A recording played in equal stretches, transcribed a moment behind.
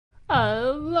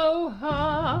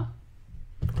Aloha.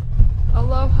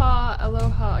 Aloha,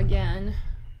 aloha again.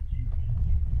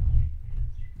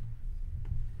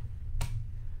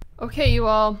 Okay, you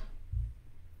all.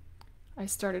 I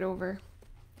started over.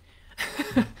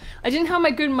 I didn't have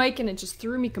my good mic and it just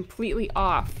threw me completely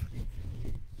off.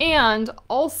 And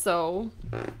also,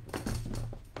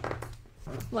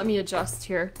 let me adjust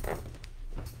here.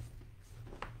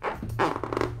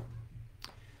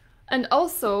 And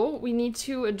also, we need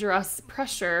to address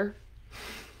pressure.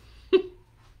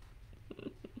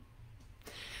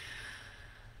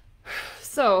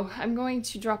 So, I'm going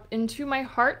to drop into my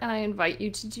heart and I invite you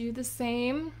to do the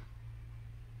same.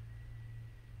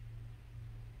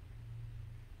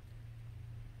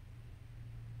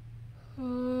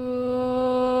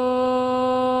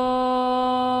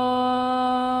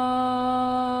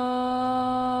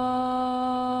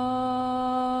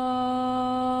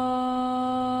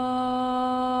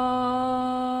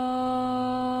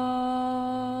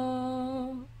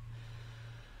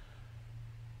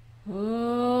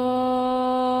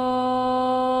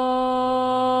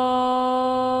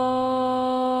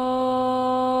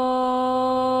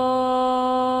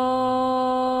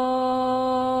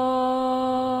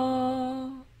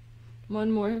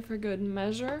 One more for good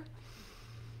measure.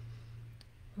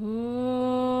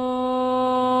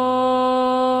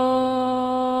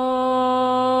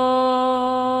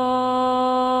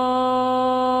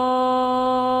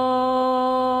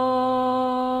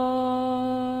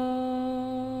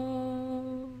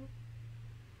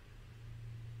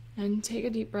 And take a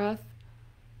deep breath.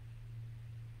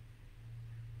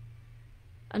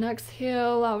 And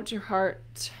exhale out your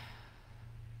heart.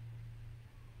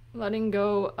 Letting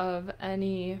go of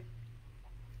any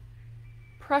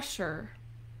pressure.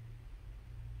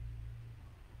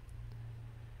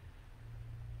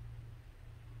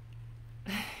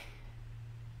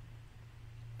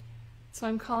 So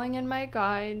I'm calling in my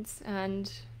guides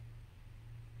and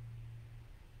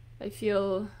I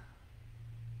feel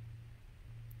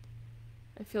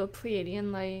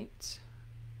Pleiadian light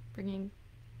bringing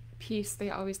peace. They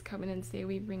always come in and say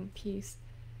we bring peace.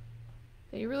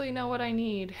 They really know what I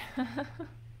need.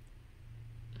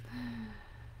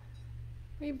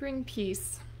 We bring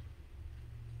peace.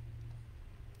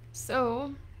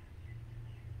 So,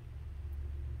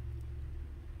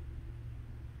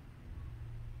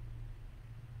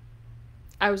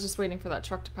 I was just waiting for that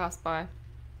truck to pass by.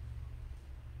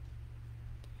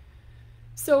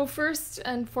 So first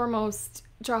and foremost,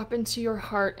 drop into your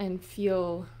heart and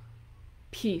feel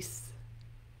peace.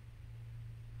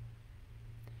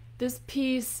 This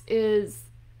peace is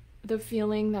the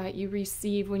feeling that you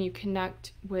receive when you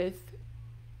connect with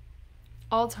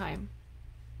all time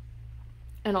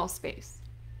and all space.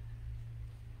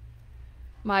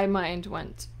 My mind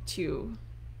went to,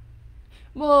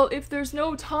 well, if there's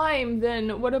no time,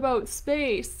 then what about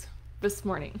space this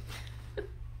morning?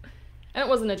 And it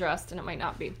wasn't addressed, and it might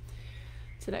not be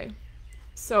today.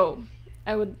 So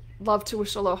I would love to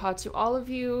wish aloha to all of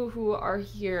you who are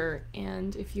here,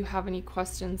 and if you have any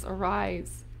questions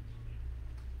arise,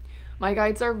 my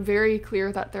guides are very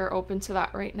clear that they're open to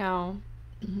that right now.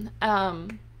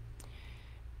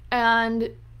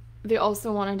 And they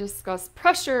also want to discuss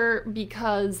pressure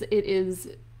because it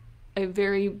is a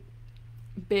very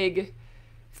big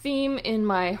theme in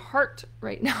my heart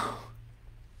right now.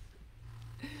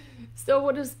 So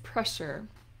what is pressure?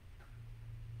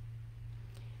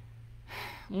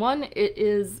 One, it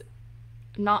is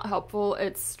not helpful.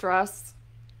 It's stress.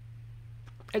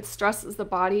 It stresses the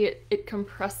body. It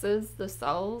compresses the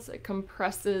cells. It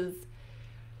compresses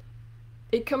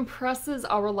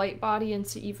our light body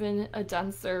into even a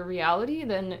denser reality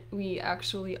than we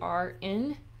actually are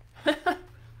in.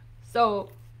 So,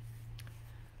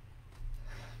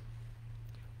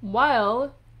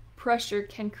 while pressure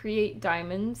can create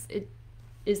diamonds, it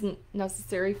isn't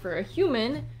necessary for a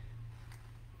human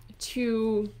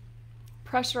to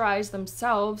pressurize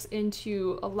themselves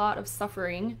into a lot of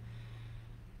suffering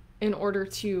in order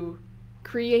to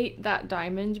create that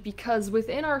diamond, because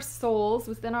within our souls,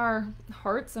 within our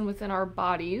hearts, and within our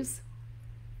bodies,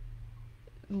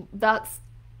 that's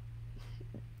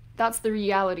the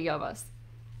reality of us.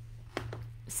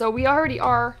 So we already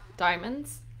are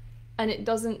diamonds, and it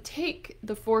doesn't take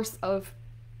the force of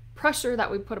pressure that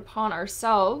we put upon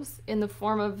ourselves in the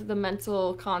form of the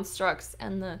mental constructs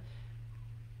and the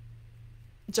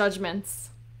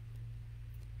judgments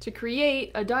to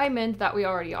create a diamond that we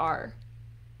already are.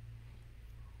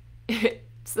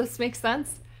 Does this make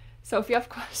sense? So if you have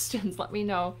questions, let me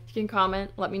know. You can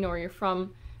comment, let me know where you're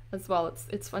from as well.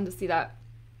 It's fun to see that.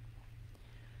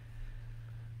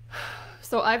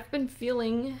 So I've been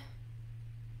feeling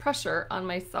pressure on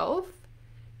myself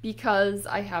because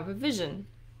I have a vision.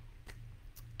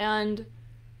 And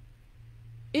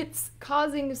it's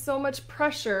causing so much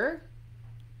pressure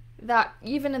that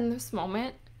even in this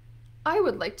moment, I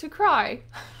would like to cry.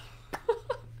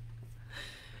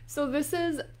 So this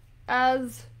is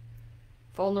as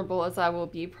vulnerable as I will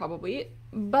be, probably,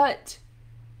 but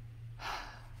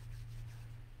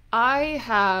I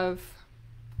have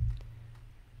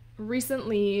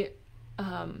recently,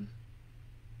 I've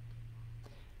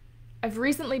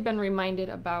recently been reminded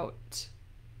about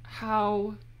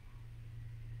how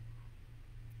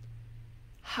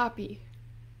happy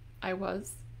I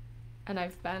was, and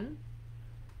I've been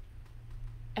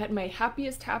at my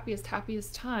happiest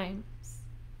times.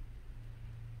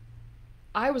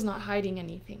 I was not hiding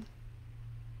anything.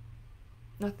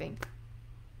 Nothing.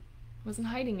 Wasn't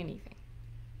hiding anything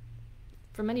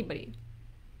from anybody.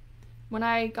 When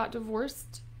I got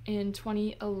divorced in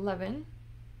 2011,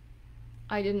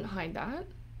 I didn't hide that.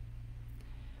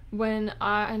 And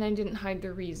I didn't hide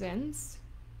the reasons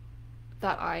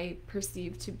that I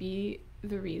perceived to be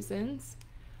the reasons.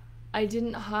 I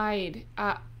didn't hide.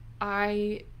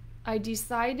 I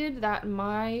decided that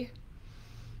my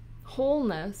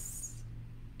wholeness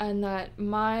and that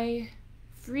my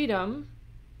freedom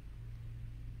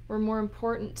were more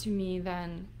important to me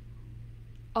than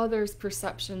others'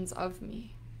 perceptions of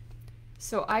me.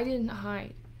 So I didn't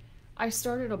hide. I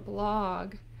started a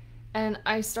blog, and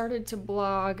I started to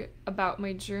blog about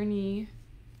my journey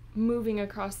moving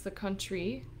across the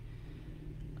country,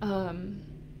 and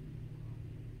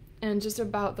just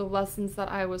about the lessons that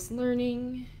I was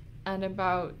learning, and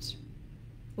about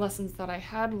lessons that I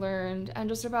had learned, and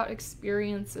just about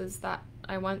experiences that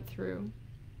I went through.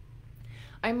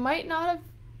 I might not have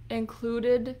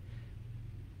included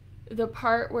the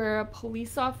part where a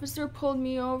police officer pulled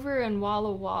me over in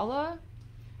Walla Walla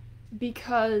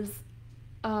because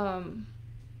I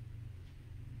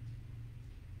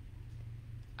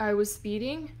was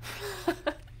speeding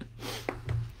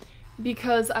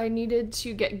because I needed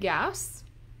to get gas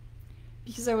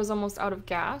because I was almost out of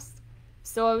gas.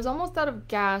 So I was almost out of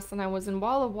gas, and I was in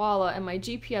Walla Walla, and my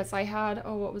GPS, I had,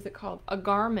 what was it called? A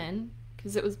Garmin,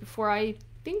 because it was before I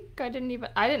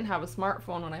didn't have a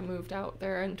smartphone when I moved out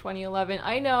there in 2011.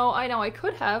 I know, I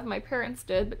could have, my parents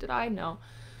did, but did I? No.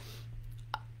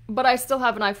 But I still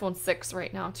have an iPhone 6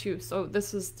 right now, too, so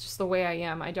this is just the way I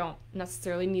am. I don't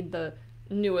necessarily need the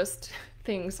newest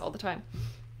things all the time.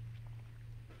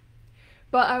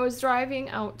 But I was driving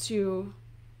out to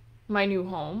my new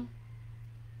home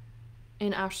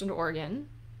in Ashland, Oregon,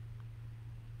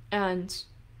 and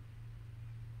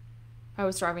I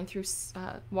was driving through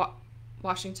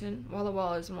Washington. Walla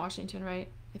Walla is in Washington, right?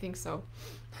 I think so.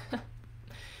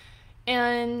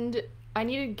 And I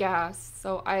needed gas,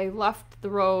 so I left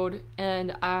the road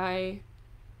and I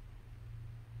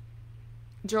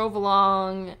drove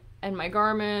along, and my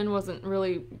Garmin wasn't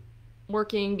really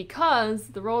working because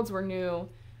the roads were new.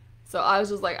 So I was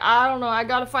just like, I don't know, I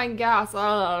gotta find gas.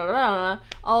 All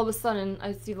of a sudden,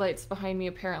 I see lights behind me,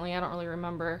 apparently. I don't really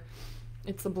remember.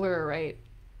 It's a blur, right?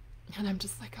 And I'm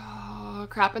just like, oh,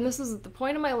 crap. And this was the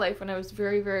point in my life when I was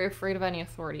very, very afraid of any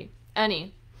authority.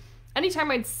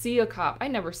 Anytime I'd see a cop, I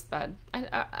never sped.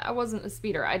 I wasn't a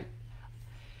speeder.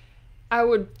 I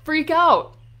would freak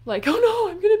out. Like, oh no,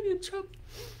 I'm gonna be in trouble.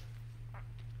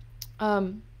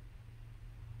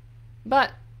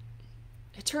 But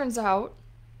it turns out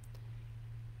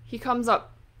he comes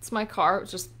up to my car. It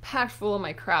was just packed full of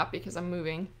my crap because I'm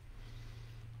moving.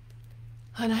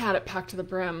 And I had it packed to the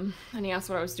brim. And he asked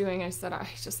what I was doing. I said, I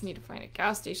just need to find a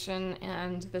gas station.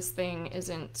 And this thing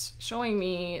isn't showing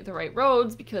me the right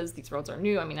roads because these roads are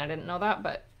new. I mean, I didn't know that,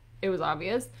 but it was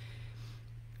obvious.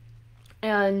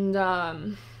 And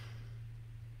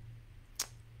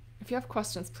if you have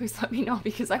questions, please let me know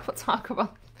because I will talk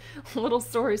about little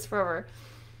stories forever.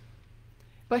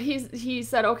 But he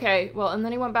said, okay, well, and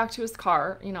then he went back to his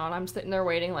car, and I'm sitting there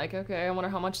waiting like, okay, I wonder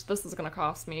how much this is going to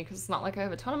cost me because it's not like I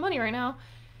have a ton of money right now.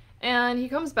 And he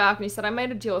comes back and he said, I made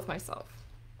a deal with myself.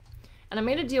 And I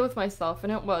made a deal with myself,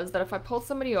 and it was that if I pulled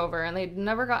somebody over and they'd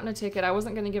never gotten a ticket, I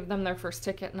wasn't going to give them their first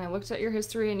ticket. And I looked at your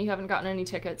history and you haven't gotten any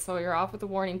tickets, so you're off with a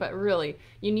warning. But really,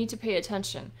 you need to pay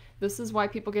attention. This is why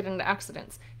people get into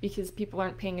accidents, because people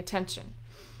aren't paying attention.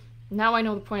 Now I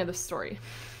know the point of the story.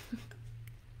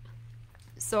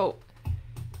 So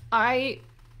I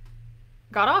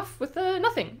got off with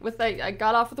nothing. I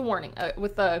got off with a warning,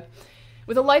 with a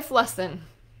life lesson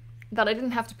that I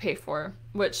didn't have to pay for,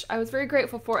 which I was very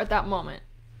grateful for at that moment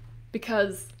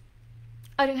because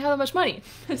I didn't have that much money.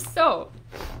 So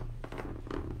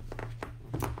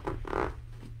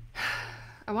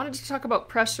I wanted to talk about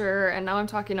pressure, and now I'm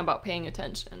talking about paying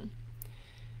attention.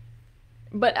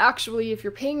 But actually, if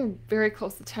you're paying very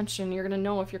close attention, you're going to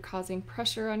know if you're causing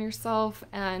pressure on yourself,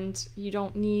 and you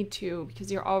don't need to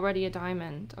because you're already a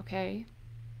diamond, okay?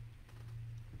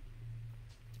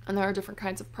 And there are different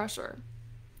kinds of pressure.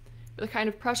 But the kind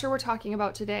of pressure we're talking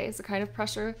about today is the kind of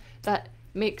pressure that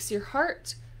makes your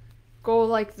heart go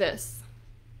like this.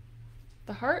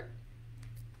 The heart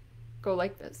go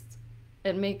like this.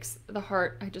 It makes the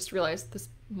heart, I just realized this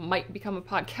might become a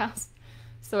podcast,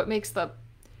 so it makes the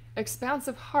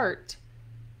expansive heart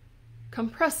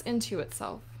compress into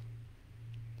itself.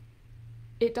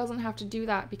 It doesn't have to do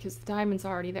that because the diamond's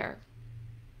already there.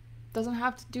 It doesn't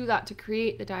have to do that to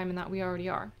create the diamond that we already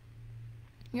are.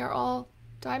 We are all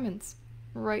diamonds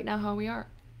right now how we are.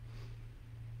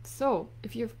 So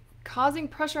if you're causing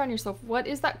pressure on yourself, what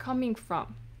is that coming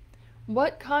from?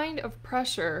 What kind of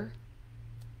pressure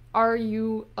are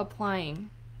you applying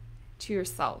to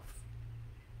yourself?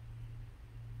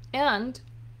 And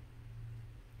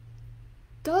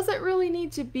does it really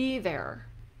need to be there?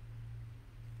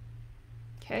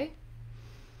 Okay?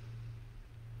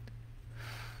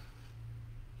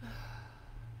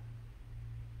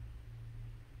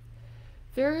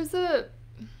 There is a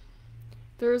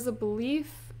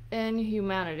belief in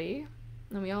humanity,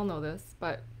 and we all know this,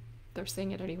 but they're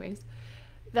saying it anyways,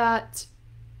 that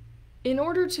in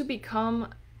order to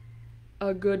become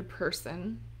a good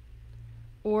person,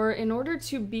 or in order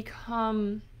to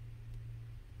become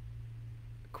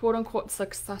quote-unquote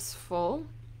successful,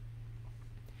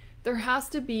 there has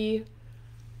to be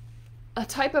a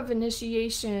type of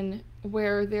initiation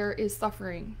where there is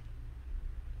suffering.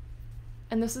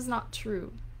 And this is not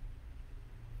true.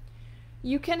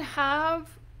 You can have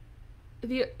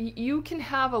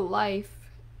a life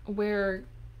where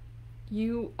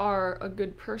you are a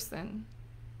good person,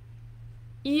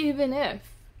 even if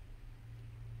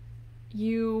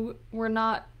you were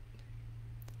not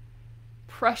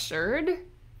pressured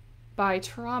by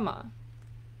trauma.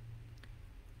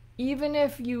 Even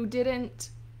if you didn't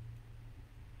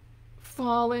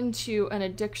fall into an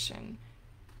addiction.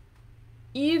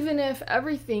 Even if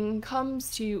everything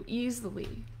comes to you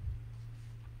easily,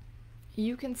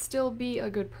 you can still be a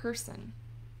good person.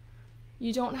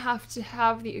 You don't have to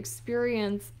have the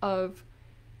experience of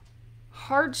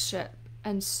hardship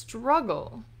and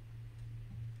struggle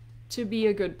to be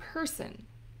a good person.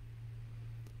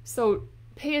 So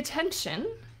pay attention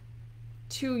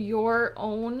to your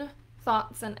own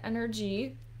thoughts and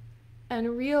energy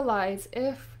and realize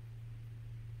if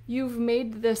you've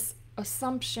made this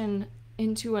assumption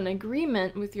into an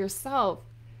agreement with yourself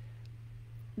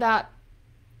that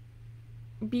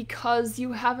because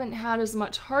you haven't had as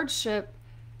much hardship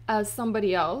as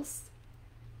somebody else,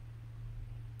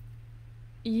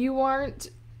 you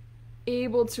aren't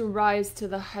able to rise to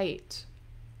the height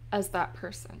as that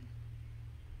person.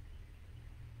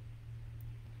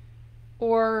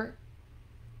 Or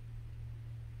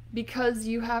because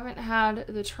you haven't had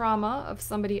the trauma of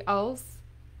somebody else,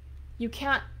 you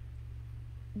can't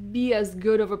be as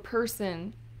good of a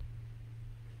person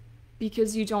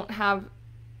because you don't have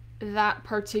that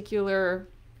particular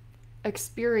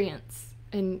experience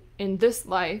in this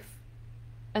life,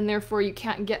 and therefore you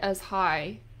can't get as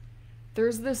high.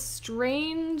 There's this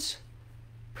strange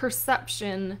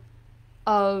perception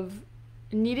of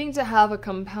needing to have a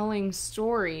compelling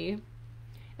story,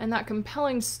 and that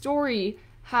compelling story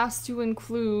has to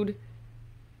include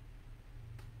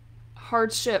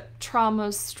hardship,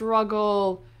 trauma,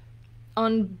 struggle,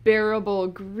 unbearable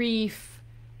grief,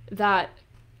 that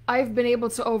I've been able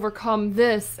to overcome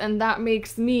this and that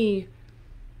makes me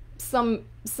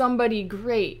somebody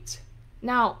great.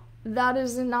 Now, that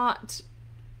is not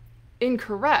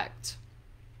incorrect.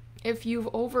 If you've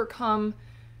overcome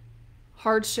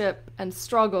hardship and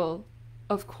struggle,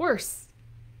 of course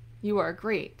you are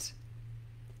great.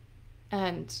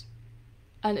 And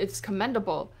it's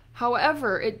commendable.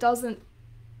 However,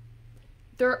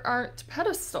 there aren't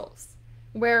pedestals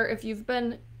where if you've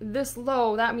been this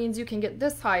low, that means you can get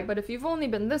this high, but if you've only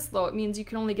been this low, it means you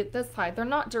can only get this high. They're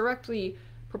not directly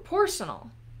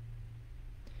proportional.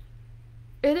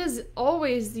 It is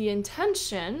always the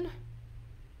intention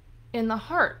in the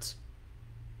heart.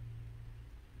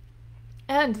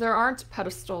 And there aren't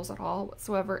pedestals at all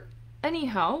whatsoever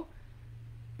anyhow,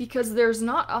 because there's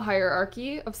not a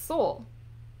hierarchy of soul.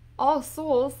 All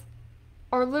souls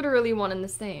are literally one and the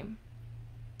same.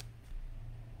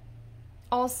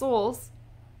 All souls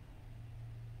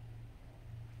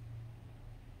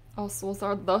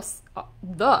are the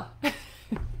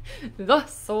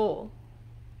soul.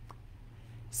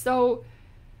 So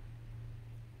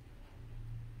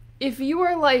if you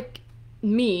are like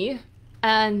me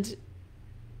and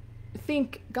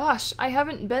think, gosh, I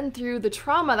haven't been through the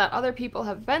trauma that other people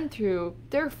have been through,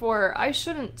 therefore I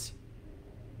shouldn't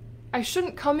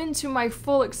come into my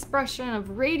full expression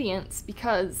of radiance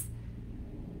because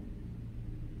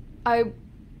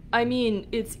I mean,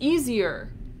 it's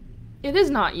easier. It is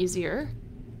not easier.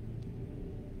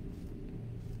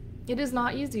 It is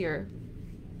not easier.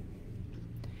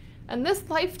 And this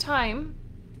lifetime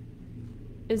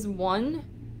is one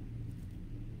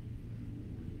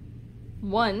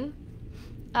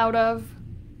out of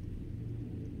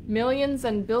millions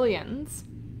and billions.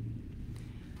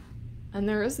 And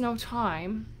there is no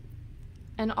time,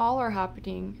 and all are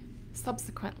happening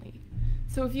subsequently.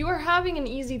 So if you are having an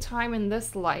easy time in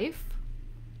this life,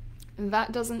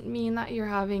 that doesn't mean that you're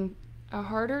having a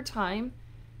harder time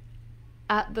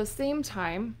at the same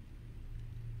time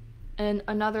in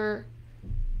another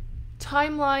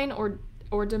timeline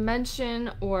or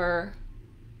dimension or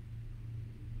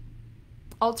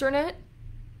alternate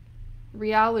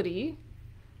reality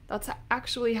that's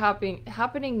actually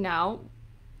happening now.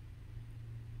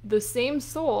 The same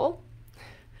soul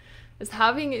is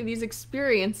having these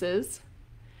experiences.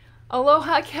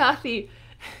 Aloha, Kathy.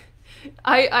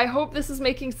 I hope this is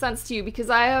making sense to you, because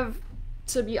I have,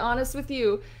 to be honest with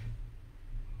you,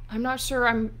 I'm not sure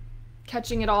I'm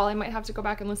catching it all. I might have to go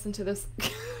back and listen to this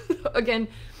again.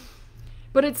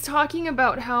 But it's talking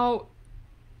about how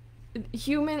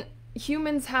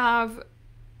humans have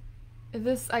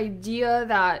this idea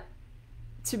that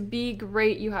to be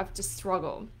great you have to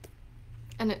struggle.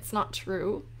 And it's not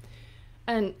true.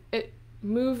 And it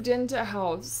moved into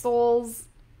how souls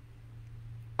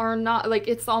are not, like,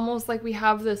 it's almost like we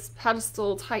have this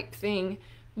pedestal type thing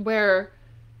where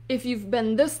if you've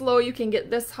been this low, you can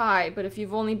get this high, but if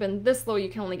you've only been this low, you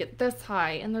can only get this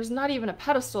high. And there's not even a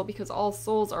pedestal, because all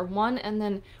souls are one, and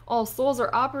then all souls are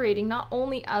operating not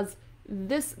only as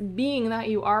this being that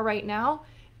you are right now,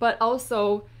 but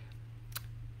also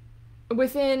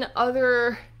within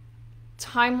other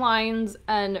timelines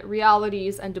and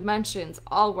realities and dimensions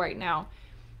all right now.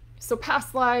 So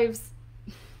past lives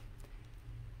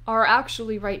are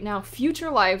actually right now. Future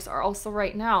lives are also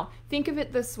right now. Think of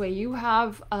it this way. You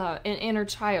have an inner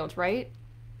child, right?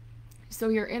 So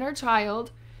your inner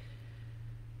child,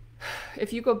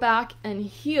 if you go back and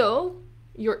heal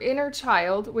your inner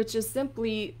child, which is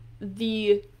simply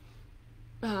the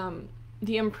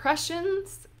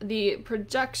impressions, the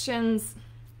projections,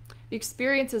 the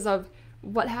experiences of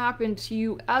what happened to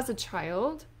you as a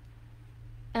child.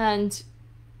 And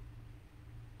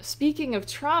speaking of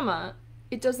trauma,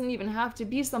 it doesn't even have to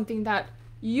be something that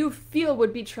you feel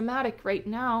would be traumatic right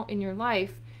now in your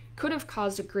life. Could have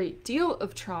caused a great deal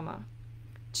of trauma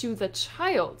to the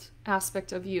child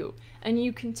aspect of you. And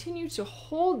you continue to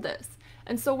hold this.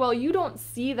 And so while you don't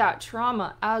see that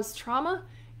trauma as trauma,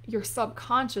 your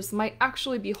subconscious might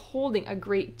actually be holding a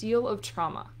great deal of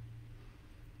trauma.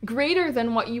 Greater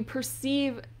than what you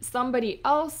perceive somebody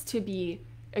else to be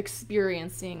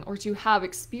experiencing or to have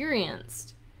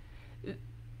experienced.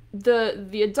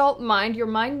 The adult mind, your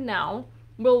mind now,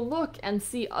 will look and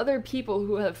see other people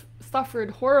who have suffered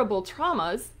horrible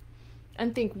traumas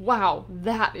and think, wow,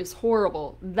 that is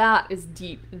horrible, that is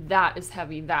deep, that is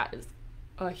heavy, that is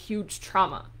a huge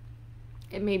trauma.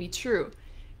 It may be true,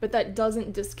 but that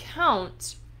doesn't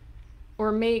discount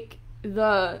or make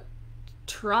the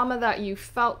trauma that you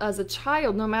felt as a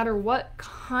child, no matter what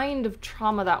kind of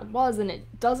trauma that was, and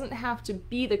it doesn't have to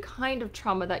be the kind of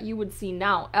trauma that you would see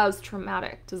now as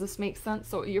traumatic. Does this make sense?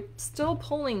 So you're still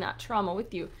pulling that trauma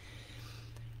with you.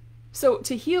 So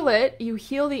to heal it, you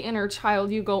heal the inner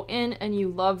child, you go in and you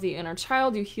love the inner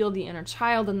child, you heal the inner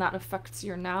child, and that affects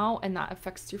your now and that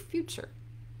affects your future.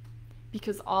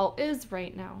 Because all is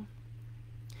right now.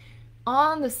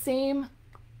 On the same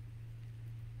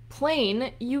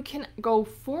plane, you can go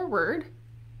forward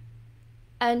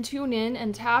and tune in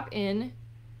and tap in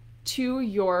to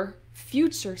your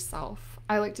future self.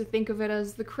 I like to think of it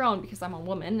as the crone, because I'm a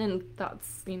woman, and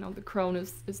that's, the crone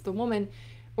is the woman,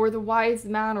 or the wise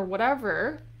man, or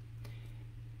whatever.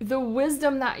 The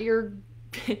wisdom that you're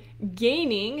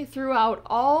gaining throughout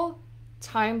all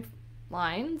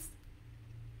timelines,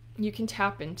 you can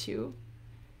tap into.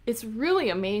 It's really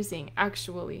amazing,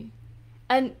 actually.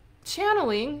 And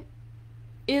channeling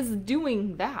is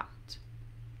doing that.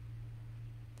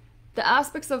 The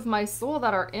aspects of my soul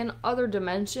that are in other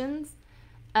dimensions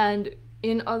and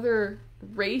in other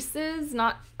races,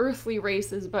 not earthly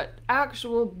races, but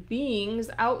actual beings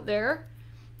out there,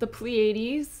 the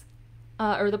Pleiades,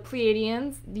 or the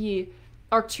Pleiadians, the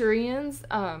Arcturians,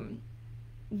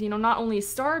 not only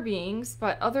star beings,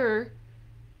 but other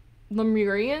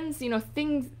Lemurians,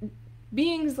 things,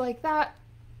 beings like that,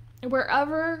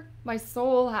 wherever my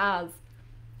soul has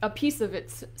a piece of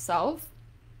itself,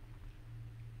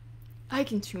 I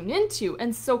can tune into,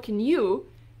 and so can you.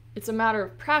 It's a matter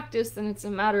of practice, and it's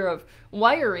a matter of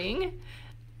wiring,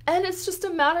 and it's just a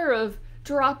matter of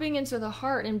dropping into the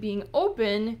heart and being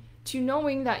open to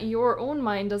knowing that your own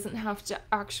mind doesn't have to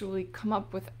actually come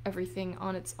up with everything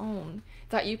on its own,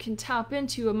 that you can tap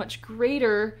into a much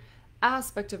greater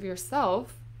aspect of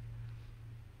yourself.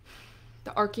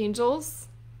 The archangels,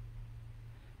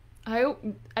 I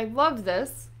love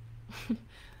this.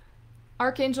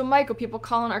 Archangel Michael, people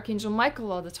call on Archangel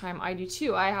Michael all the time. I do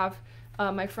too. I have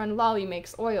my friend Lolly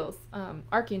makes oils,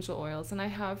 archangel oils, and I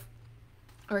have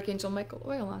Archangel Michael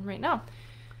oil on right now.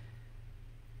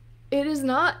 It is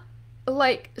not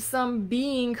like some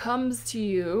being comes to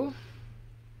you.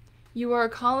 You are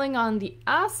calling on the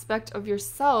aspect of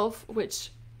yourself which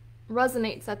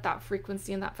resonates at that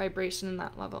frequency and that vibration and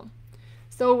that level.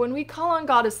 So when we call on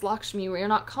Goddess Lakshmi, we are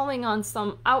not calling on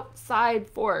some outside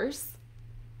force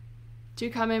to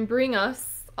come and bring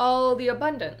us all the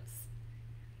abundance.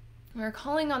 We're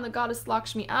calling on the Goddess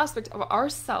Lakshmi aspect of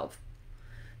ourself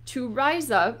to rise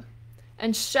up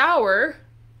and shower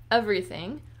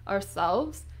everything,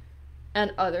 ourselves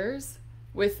and others,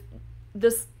 with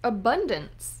this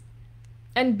abundance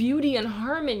and beauty and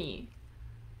harmony.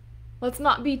 Let's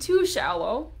not be too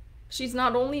shallow. She's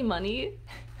not only money.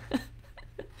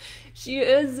 She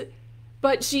is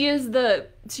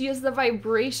the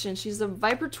vibration. She's the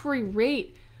vibratory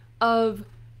rate of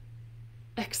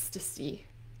ecstasy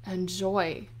and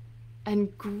joy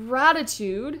and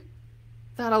gratitude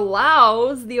that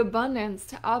allows the abundance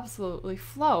to absolutely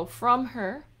flow from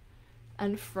her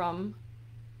and from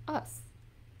us,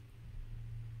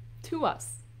 to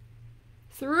us,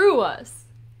 through us,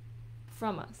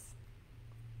 from us.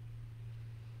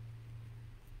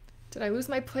 Did I lose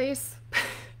my place?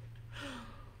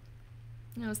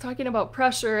 I was talking about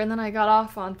pressure, and then I got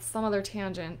off on some other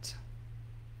tangent.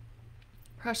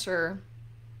 Pressure.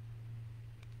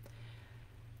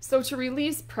 So to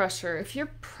release pressure, if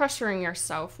you're pressuring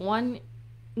yourself, one,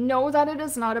 know that it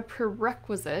is not a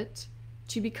prerequisite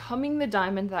to becoming the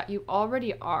diamond that you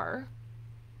already are.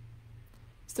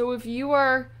 So if you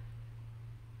are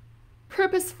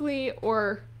purposefully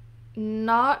or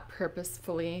not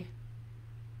purposefully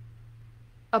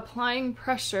applying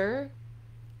pressure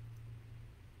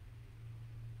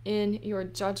in your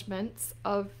judgments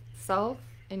of self,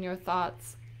 in your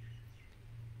thoughts,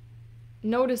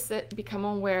 notice it, become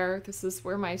aware. This is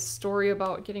where my story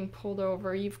about getting pulled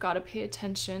over, you've got to pay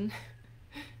attention.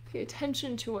 Pay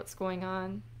attention to what's going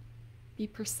on. Be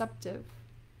perceptive.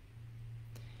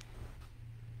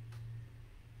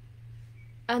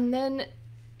 And then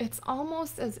it's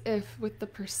almost as if with the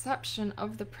perception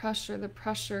of the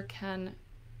pressure can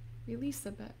release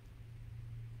a bit.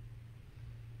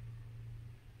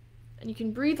 And you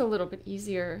can breathe a little bit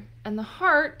easier. And the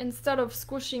heart, instead of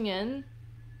squishing in,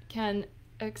 can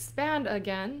expand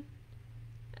again.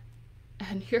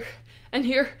 And here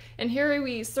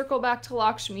we circle back to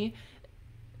Lakshmi.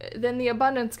 Then the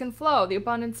abundance can flow. The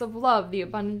abundance of love, the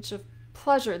abundance of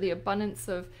pleasure, the abundance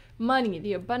of money,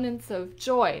 the abundance of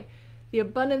joy, the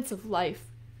abundance of life,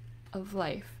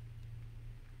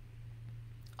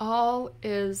 All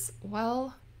is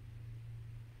well.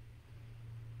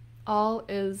 All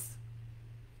is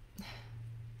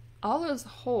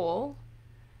whole,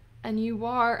 and you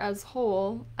are as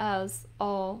whole as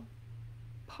all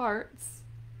parts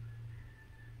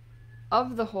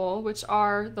of the whole, which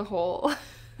are the whole.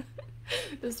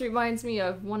 This reminds me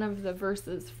of one of the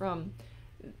verses from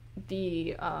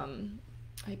the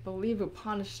I believe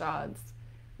Upanishads,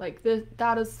 like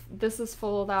this is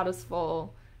full, that is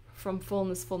full, from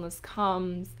fullness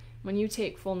comes. When you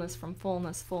take fullness from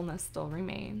fullness still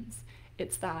remains.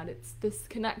 It's this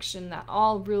connection that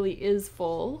all really is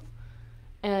full,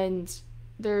 and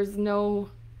there is no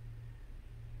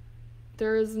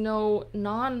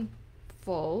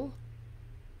non-full.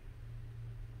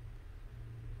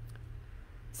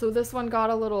 So this one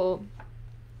got a little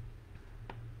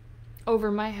over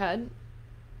my head.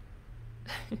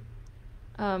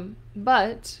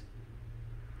 But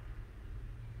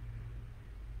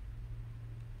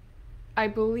I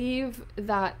believe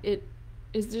that it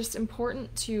is just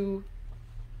important to,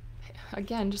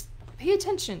 again, just pay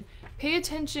attention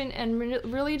and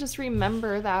really just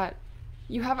remember that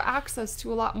you have access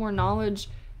to a lot more knowledge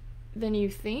than you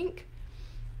think.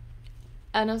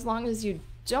 And as long as you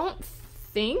don't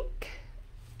think,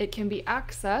 it can be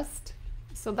accessed.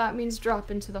 So that means drop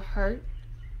into the heart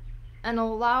and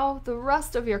allow the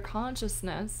rest of your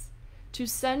consciousness to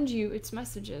send you its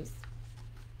messages.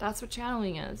 That's what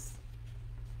channeling is.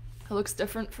 It looks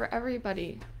different for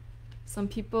everybody. Some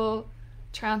people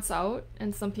trance out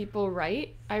and some people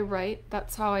write. I write.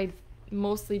 That's how I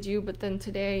mostly do. But then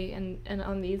today and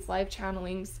on these live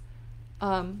channelings,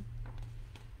 I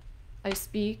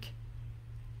speak.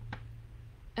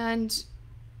 And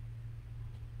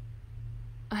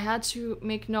I had to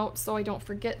make notes so I don't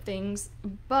forget things.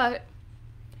 But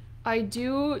I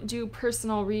do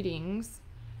personal readings.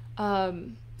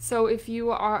 So if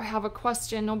you have a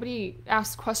question, nobody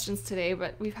asked questions today,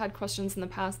 but we've had questions in the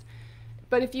past.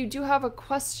 But if you do have a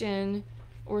question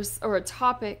or a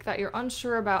topic that you're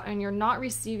unsure about and you're not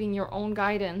receiving your own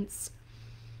guidance,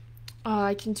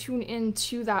 I can tune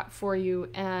into that for you.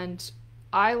 And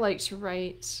I like to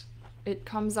write. It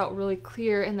comes out really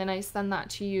clear, and then I send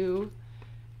that to you.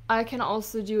 I can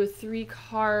also do a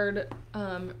 3-card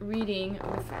reading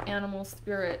with animal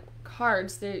spirit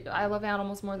cards. I love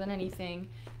animals more than anything.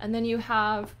 And then you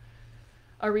have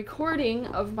a recording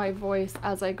of my voice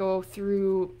as I go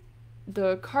through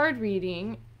the card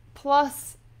reading,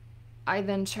 plus I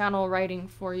then channel writing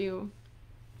for you.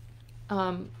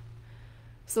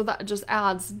 So that just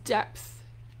adds depth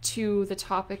to the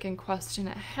topic and question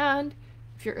at hand.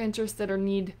 If you're interested or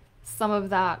need some of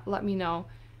that, let me know.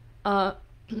 And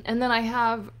then I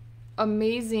have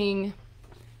amazing.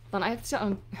 Then I have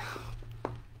to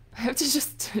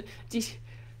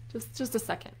just a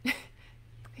second.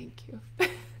 Thank you.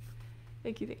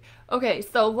 Thank you. Okay,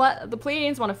 so the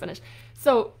Pleiadians want to finish.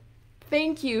 So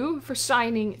thank you for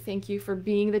shining. Thank you for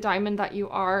being the diamond that you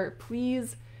are.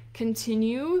 Please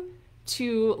continue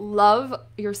to love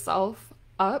yourself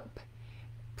up.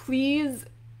 Please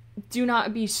do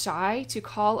not be shy to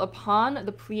call upon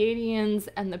the Pleiadians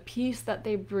and the peace that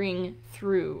they bring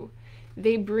through.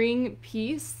 They bring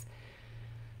peace.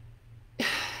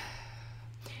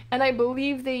 And I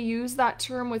believe they use that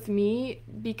term with me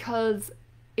because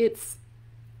it's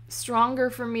stronger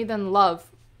for me than love.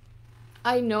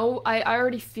 I know I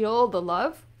already feel the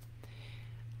love.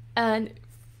 And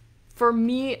for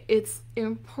me, it's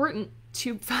important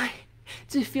to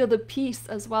feel the peace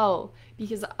as well,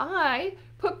 because I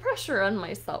put pressure on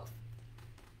myself.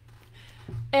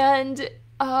 And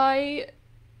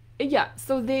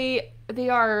so they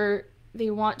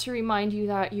want to remind you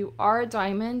that you are a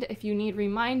diamond. If you need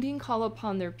reminding, call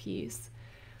upon their peace.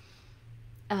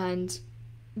 And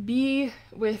be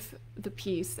with the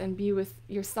peace and be with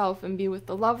yourself and be with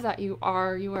the love that you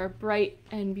are. You are bright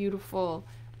and beautiful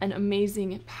and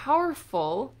amazing and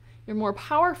powerful. You're more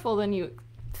powerful than you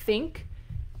think.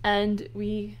 And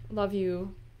we love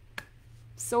you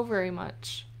so very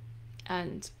much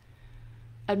and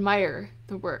admire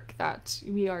the work that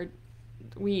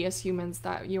we as humans,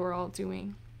 that you are all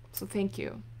doing. So thank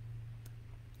you.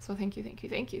 So thank you,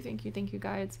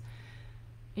 guides,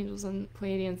 angels and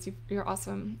Pleiadians. You're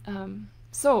awesome.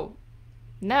 So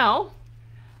now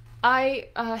I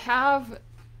have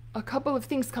a couple of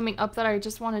things coming up that I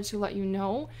just wanted to let you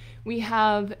know. We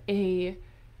have a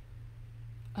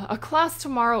class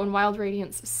tomorrow in Wild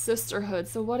Radiance Sisterhood.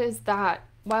 So what is that?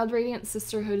 Wild Radiance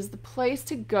Sisterhood is the place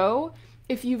to go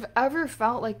if you've ever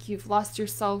felt like you've lost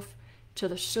yourself to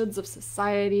the shoulds of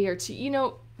society, or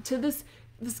to this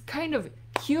kind of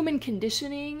human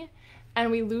conditioning,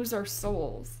 and we lose our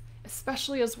souls,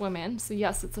 especially as women. So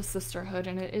yes, it's a sisterhood,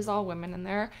 and it is all women in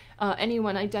there,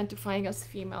 anyone identifying as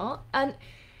female, and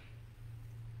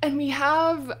we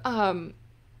have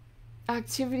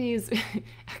activities,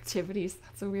 that's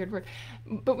a weird word,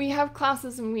 but we have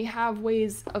classes and we have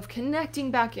ways of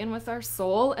connecting back in with our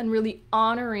soul and really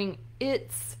honoring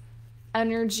its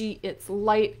energy, its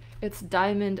light, its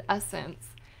diamond essence.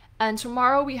 And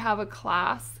tomorrow we have a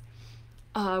class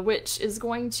which is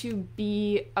going to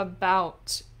be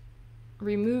about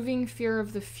removing fear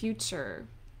of the future.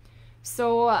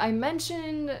 So I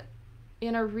mentioned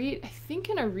in a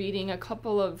reading a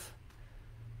couple of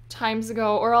times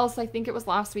ago, or else I think it was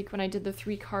last week when I did the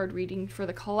 3-card reading for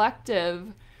the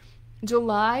collective,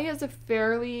 July is a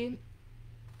fairly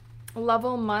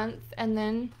level month, and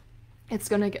then it's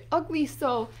gonna get ugly.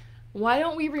 So why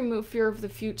don't we remove fear of the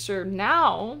future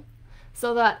now,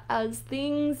 so that as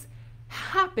things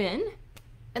happen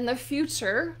in the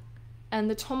future and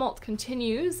the tumult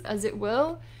continues, as it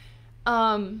will,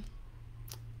 we're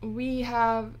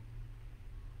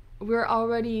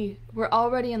already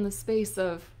in the space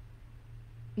of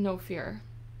no fear.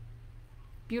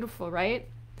 Beautiful, right?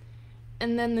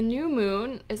 And then the new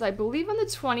moon is, I believe, on the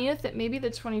 20th. It may be the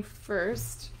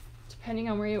 21st, depending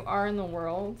on where you are in the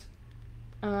world.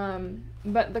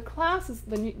 But the class is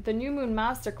the new moon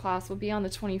master class will be on the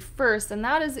 21st, and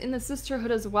that is in the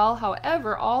sisterhood as well.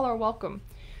 However, all are welcome.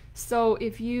 So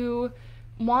if you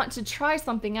want to try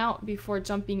something out before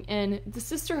jumping in, the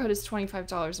Sisterhood is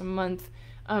 $25 a month.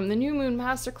 The New Moon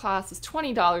Masterclass is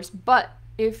 $20, but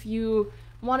if you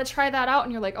want to try that out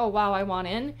and you're like, oh wow, I want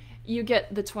in, you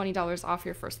get the $20 off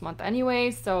your first month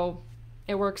anyway, so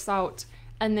it works out.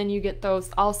 And then you get those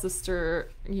all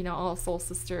Soul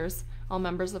Sisters, all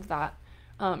members of that,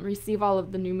 receive all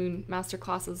of the New Moon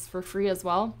Masterclasses for free as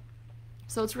well.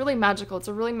 So it's really magical. It's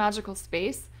a really magical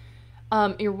space.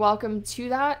 You're welcome to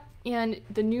that. And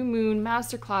the New Moon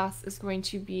Masterclass is going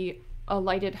to be a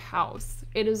lighted house.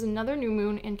 It is another new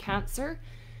moon in Cancer.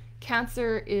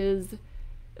 Cancer is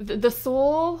the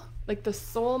soul, like the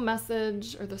soul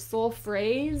message or the soul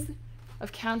phrase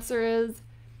of Cancer is,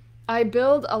 I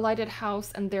build a lighted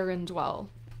house and therein dwell.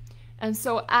 And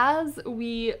so as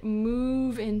we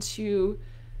move into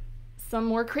some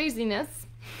more craziness,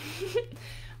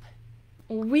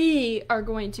 we are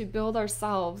going to build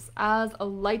ourselves as a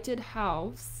lighted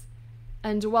house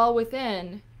and dwell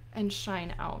within and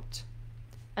shine out.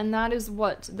 And that is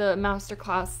what the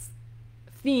masterclass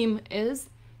theme is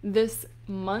this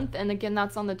month. And again,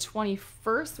 that's on the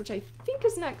 21st, which I think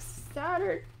is next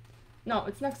Saturday. No,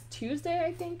 it's next Tuesday,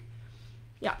 I think.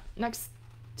 Yeah, next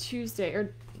Tuesday,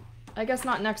 or I guess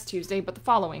not next Tuesday, but the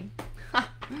following.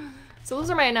 So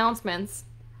those are my announcements.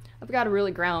 I've got to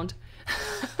really ground.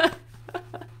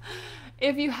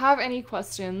 If you have any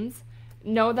questions,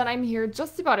 know that I'm here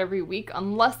just about every week,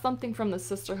 unless something from the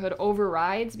Sisterhood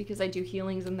overrides, because I do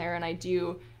healings in there and I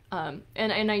do, and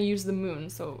I use the moon.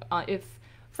 So if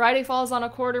Friday falls on a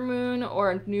quarter moon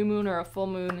or a new moon or a full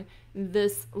moon,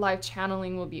 this live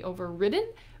channeling will be overridden.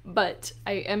 But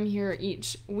I am here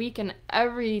each week and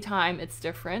every time it's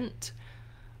different.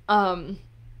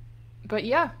 But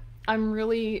yeah, I'm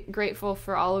really grateful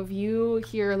for all of you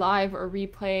here live or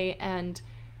replay, and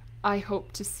I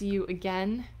hope to see you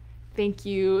again. Thank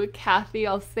you, Kathy.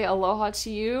 I'll say aloha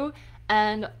to you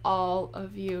and all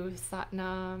of you.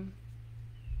 Satnam.